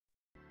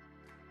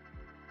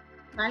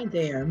Hi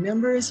there,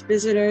 members,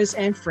 visitors,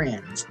 and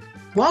friends.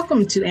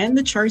 Welcome to And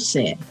the Church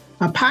Said,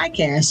 a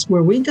podcast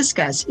where we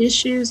discuss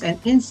issues and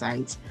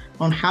insights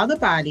on how the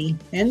body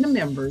and the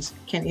members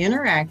can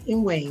interact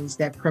in ways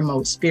that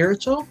promote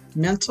spiritual,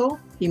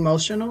 mental,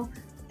 emotional,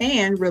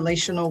 and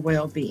relational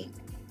well-being.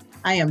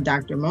 I am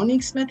Dr.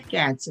 Monique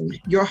Smith-Gadsden,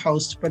 your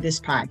host for this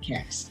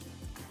podcast.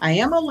 I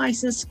am a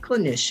licensed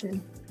clinician.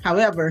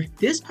 However,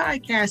 this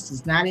podcast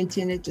is not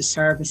intended to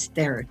serve as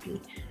therapy.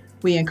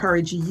 We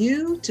encourage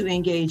you to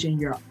engage in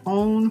your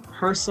own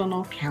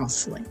personal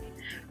counseling.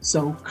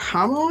 So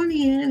come on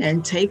in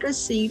and take a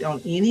seat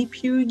on any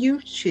pew you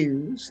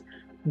choose.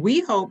 We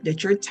hope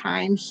that your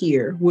time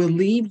here will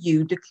leave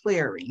you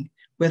declaring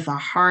with a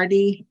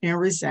hearty and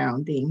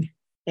resounding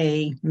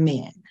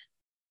amen.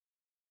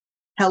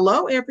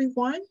 Hello,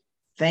 everyone.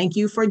 Thank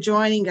you for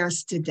joining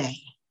us today.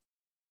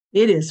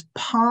 It is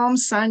Palm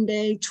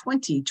Sunday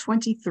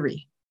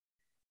 2023.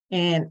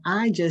 And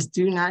I just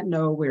do not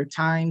know where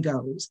time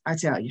goes. I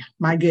tell you,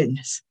 my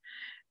goodness.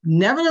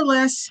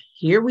 Nevertheless,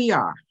 here we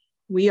are.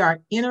 We are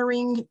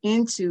entering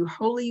into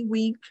Holy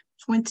Week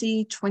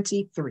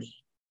 2023.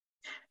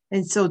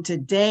 And so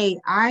today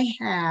I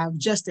have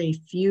just a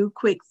few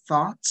quick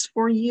thoughts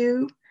for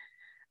you.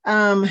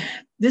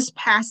 This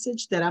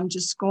passage that I'm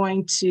just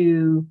going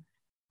to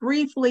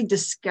briefly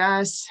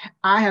discuss,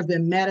 I have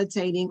been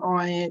meditating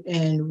on it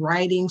and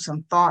writing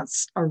some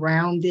thoughts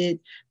around it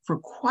for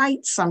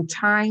quite some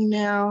time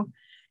now.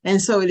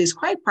 And so it is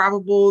quite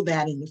probable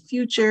that in the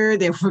future,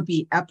 there will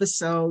be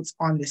episodes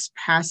on this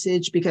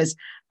passage because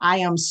I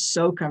am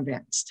so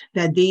convinced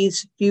that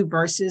these few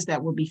verses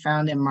that will be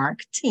found in Mark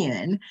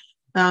 10,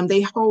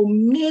 they hold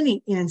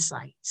many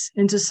insights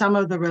into some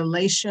of the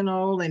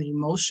relational and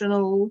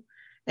emotional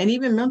and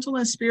even mental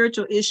and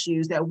spiritual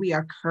issues that we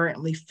are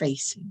currently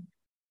facing.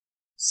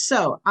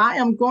 So I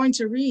am going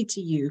to read to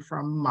you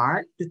from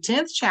Mark, the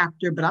 10th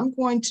chapter, but I'm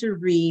going to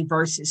read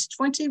verses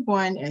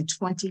 21 and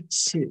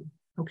 22,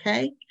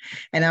 okay?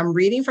 And I'm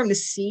reading from the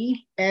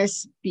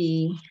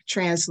CSB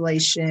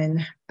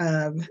translation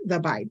of the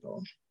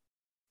Bible.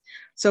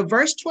 So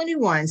verse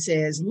 21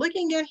 says,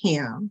 looking at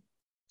him,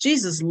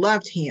 Jesus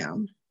loved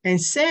him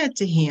and said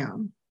to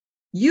him,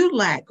 you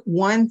lack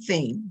one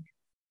thing.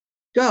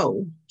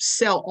 Go,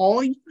 sell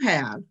all you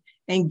have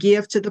and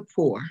give to the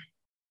poor,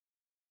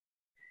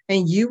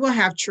 and you will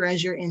have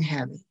treasure in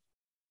heaven.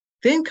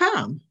 Then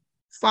come,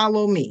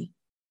 follow me.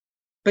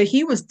 But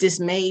he was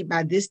dismayed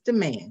by this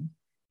demand,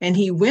 and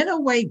he went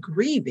away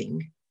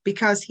grieving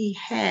because he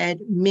had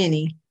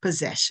many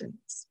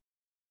possessions.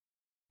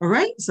 All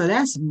right, so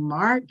that's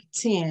Mark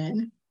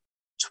 10,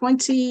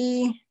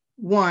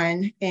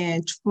 21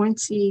 and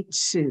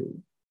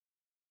 22.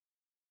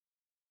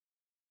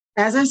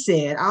 As I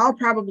said, I'll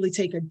probably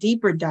take a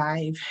deeper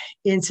dive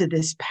into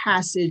this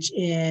passage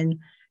in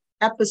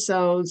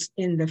episodes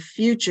in the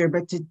future,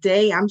 but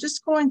today I'm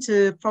just going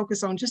to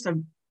focus on just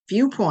a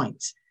few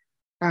points.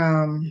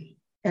 And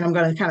I'm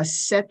going to kind of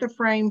set the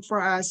frame for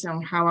us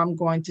on how I'm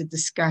going to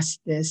discuss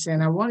this.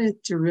 And I want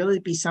it to really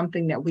be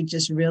something that we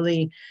just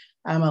really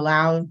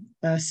allow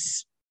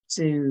us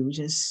to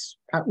just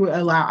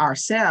allow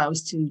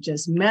ourselves to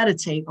just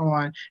meditate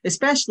on,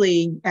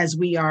 especially as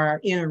we are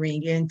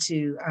entering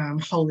into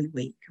Holy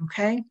Week,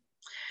 okay?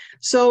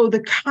 So the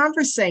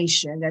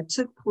conversation that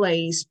took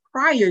place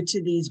prior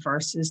to these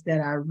verses that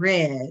I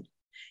read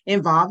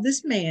involved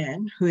this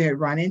man who had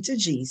run into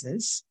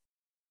Jesus.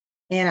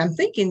 And I'm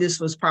thinking this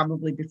was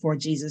probably before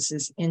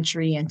Jesus's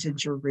entry into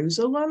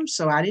Jerusalem.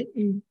 So I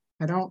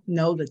don't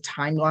know the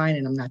timeline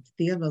and I'm not a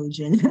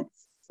theologian,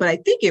 but I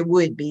think it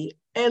would be.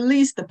 At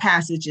least the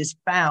passage is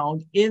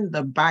found in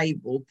the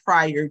Bible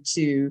prior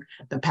to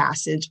the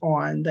passage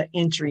on the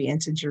entry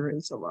into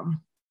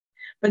Jerusalem.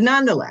 But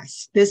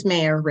nonetheless, this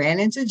man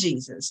ran into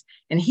Jesus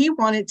and he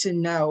wanted to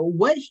know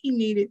what he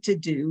needed to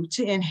do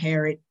to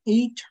inherit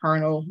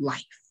eternal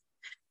life.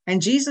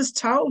 And Jesus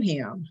told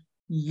him,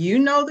 you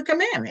know the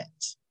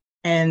commandments.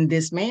 And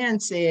this man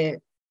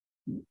said,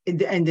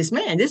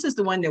 this is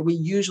the one that we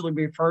usually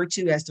refer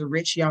to as the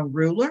rich young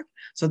ruler.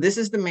 So this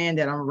is the man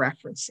that I'm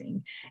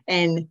referencing.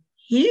 And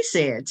he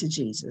said to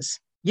Jesus,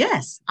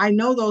 yes, I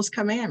know those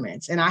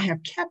commandments and I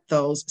have kept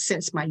those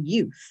since my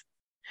youth.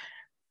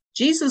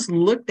 Jesus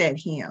looked at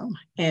him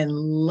and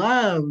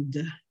loved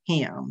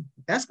him.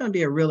 That's going to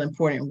be a real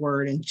important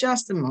word in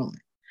just a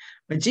moment.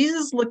 But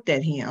Jesus looked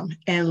at him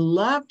and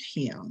loved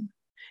him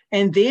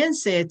and then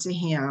said to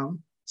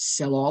him,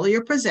 sell all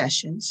your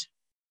possessions,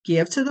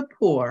 give to the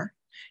poor,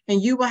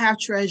 and you will have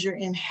treasure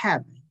in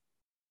heaven.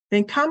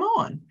 Then come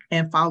on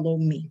and follow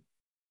me.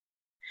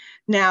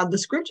 Now, the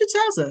scripture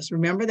tells us,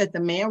 remember, that the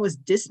man was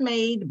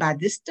dismayed by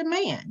this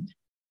demand.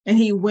 And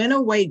he went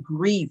away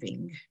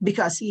grieving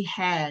because he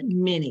had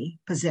many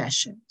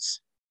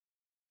possessions.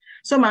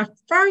 So my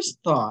first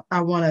thought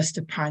I want us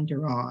to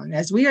ponder on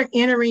as we are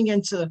entering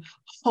into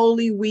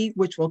Holy Week,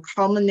 which will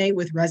culminate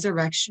with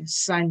Resurrection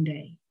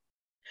Sunday,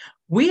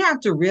 we have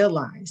to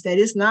realize that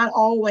it's not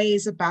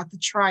always about the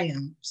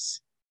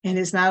triumphs and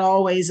it's not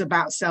always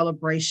about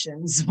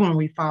celebrations when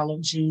we follow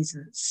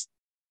Jesus.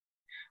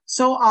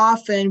 So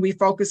often we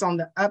focus on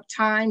the up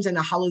times and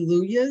the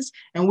hallelujahs,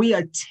 and we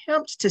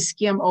attempt to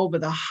skim over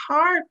the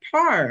hard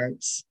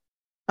parts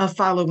of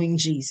following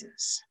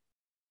Jesus.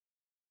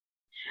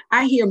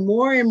 I hear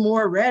more and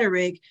more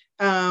rhetoric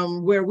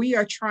where we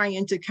are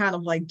trying to kind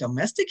of like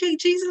domesticate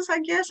Jesus,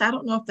 I guess. I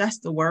don't know if that's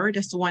the word.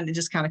 That's the one that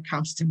just kind of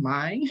comes to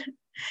mind.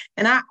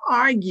 And I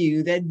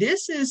argue that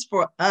this is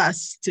for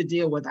us to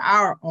deal with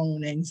our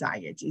own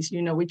anxieties.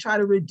 You know, we try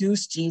to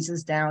reduce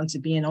Jesus down to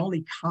being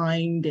only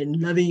kind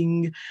and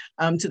loving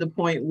to the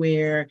point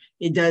where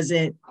it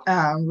doesn't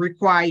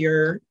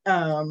require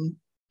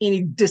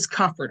any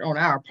discomfort on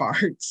our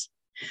parts.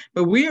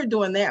 But we are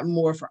doing that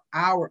more for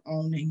our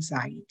own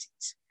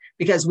anxieties,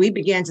 because we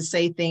began to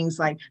say things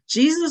like,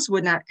 Jesus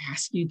would not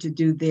ask you to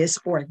do this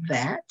or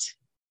that.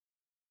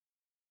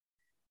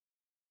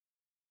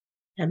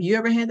 Have you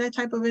ever had that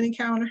type of an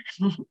encounter?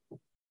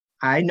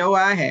 I know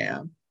I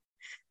have.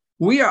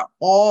 We are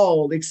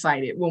all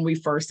excited when we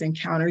first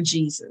encounter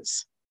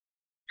Jesus.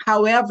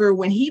 However,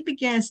 when he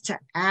begins to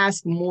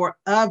ask more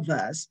of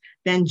us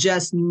than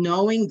just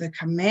knowing the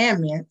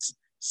commandments,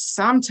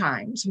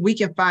 sometimes we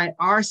can find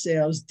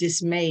ourselves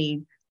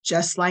dismayed,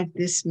 just like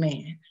this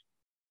man.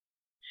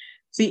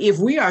 See, if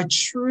we are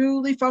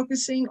truly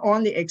focusing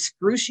on the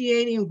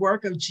excruciating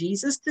work of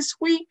Jesus this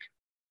week,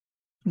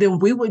 then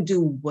we would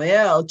do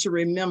well to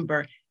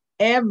remember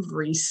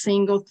every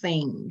single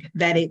thing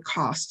that it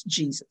cost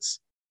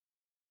Jesus.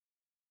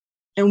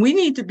 And we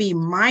need to be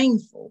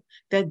mindful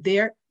that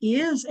there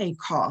is a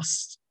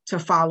cost to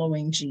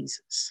following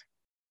Jesus.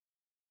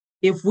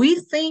 If we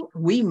think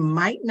we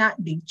might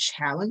not be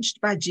challenged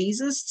by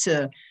Jesus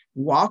to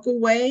walk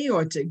away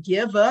or to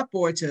give up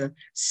or to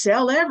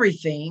sell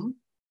everything,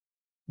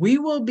 we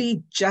will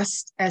be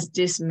just as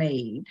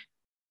dismayed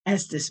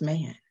as this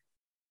man.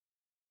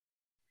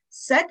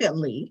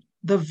 Secondly,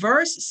 the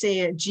verse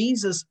said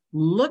Jesus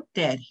looked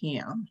at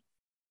him,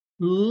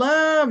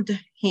 loved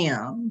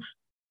him.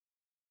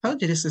 I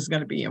told you this is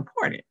going to be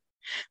important,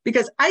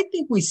 because I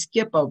think we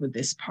skip over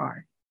this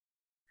part.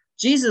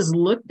 Jesus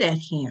looked at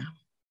him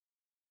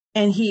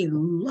and he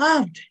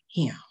loved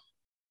him.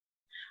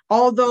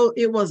 Although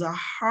it was a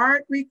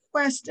hard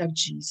request of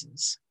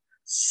Jesus,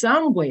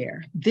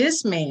 somewhere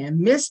this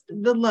man missed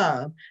the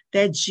love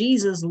that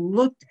Jesus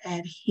looked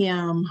at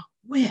him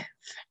with.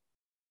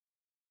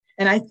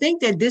 And I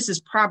think that this is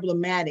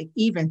problematic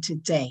even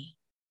today,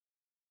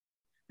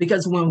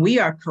 because when we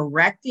are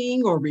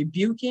correcting or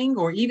rebuking,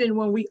 or even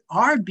when we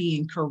are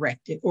being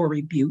corrected or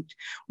rebuked,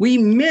 we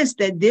miss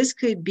that this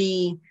could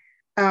be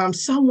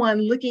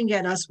someone looking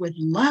at us with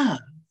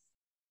love,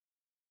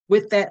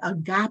 with that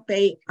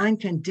agape,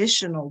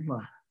 unconditional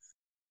love.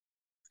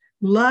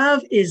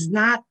 Love is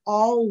not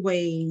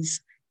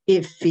always,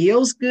 it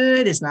feels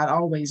good. It's not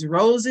always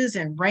roses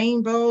and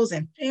rainbows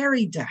and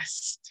fairy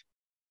dust.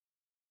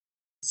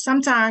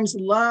 Sometimes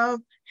love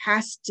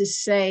has to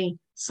say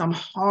some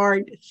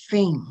hard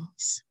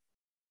things.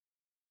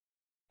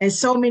 And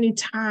so many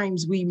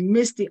times we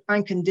miss the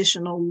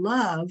unconditional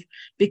love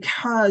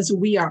because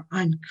we are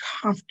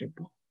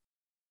uncomfortable.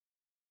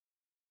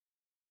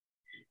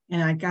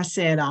 And like I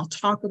said, I'll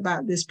talk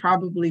about this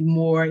probably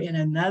more in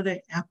another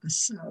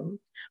episode,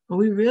 but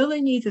we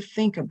really need to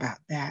think about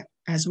that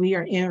as we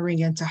are entering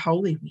into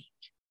Holy Week.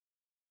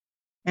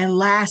 And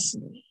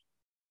lastly,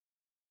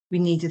 we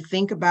need to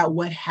think about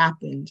what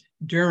happened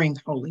during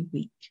Holy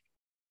Week.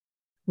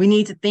 We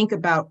need to think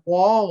about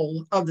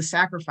all of the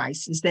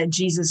sacrifices that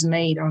Jesus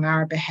made on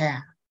our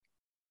behalf,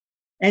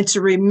 and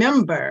to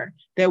remember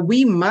that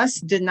we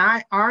must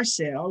deny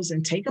ourselves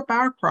and take up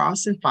our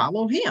cross and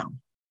follow him.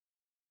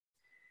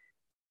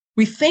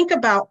 We think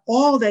about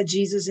all that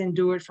Jesus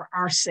endured for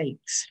our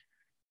sakes.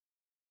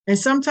 And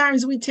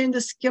sometimes we tend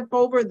to skip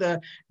over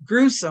the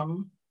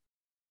gruesome,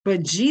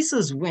 but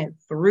Jesus went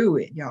through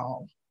it,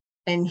 y'all.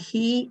 And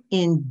he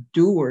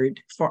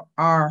endured for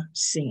our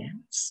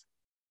sins.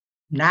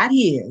 Not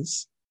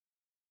his,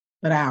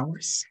 but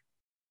ours.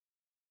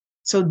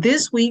 So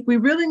this week, we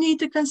really need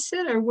to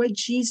consider what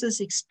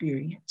Jesus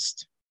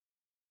experienced.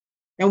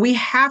 And we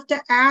have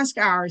to ask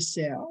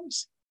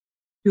ourselves,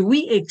 do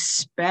we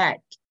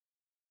expect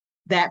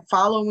that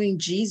following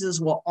Jesus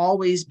will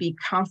always be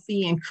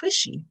comfy and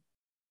cushy?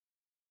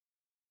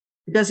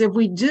 Because if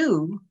we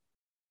do,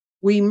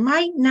 we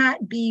might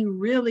not be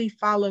really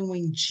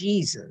following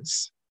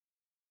Jesus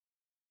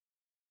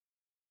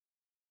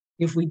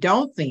if we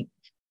don't think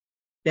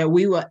that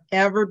we will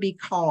ever be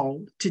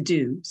called to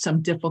do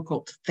some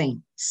difficult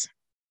things.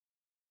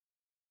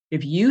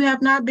 If you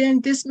have not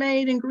been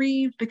dismayed and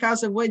grieved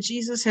because of what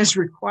Jesus has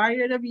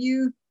required of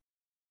you,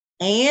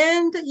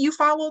 and you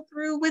follow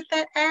through with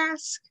that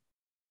ask,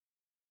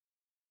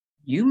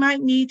 you might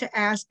need to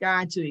ask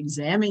God to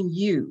examine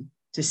you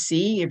to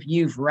see if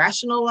you've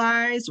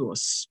rationalized or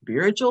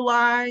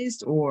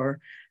spiritualized or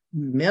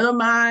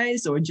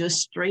minimized or just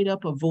straight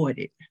up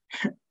avoided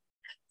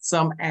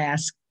some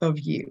ask of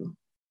you.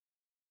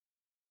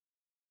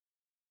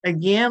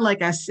 Again,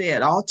 like I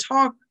said, I'll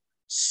talk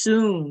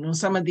soon on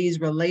some of these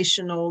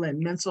relational and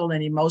mental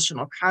and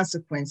emotional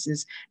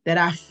consequences that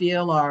I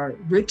feel are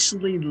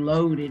richly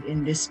loaded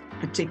in this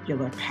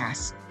particular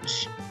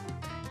passage.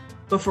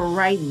 But for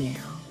right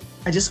now,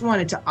 I just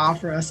wanted to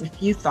offer us a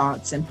few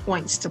thoughts and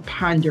points to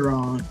ponder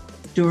on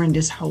during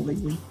this Holy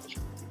Week.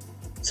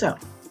 So,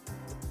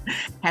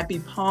 happy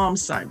Palm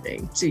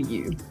Sunday to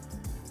you.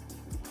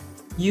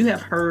 You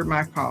have heard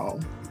my call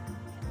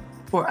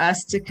for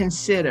us to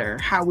consider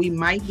how we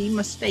might be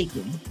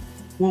mistaken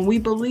when we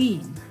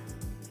believe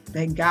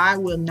that God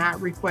will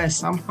not request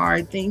some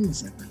hard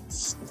things of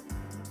us.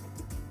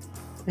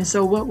 And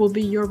so what will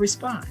be your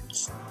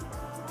response?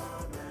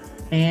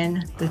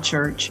 And the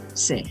church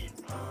said.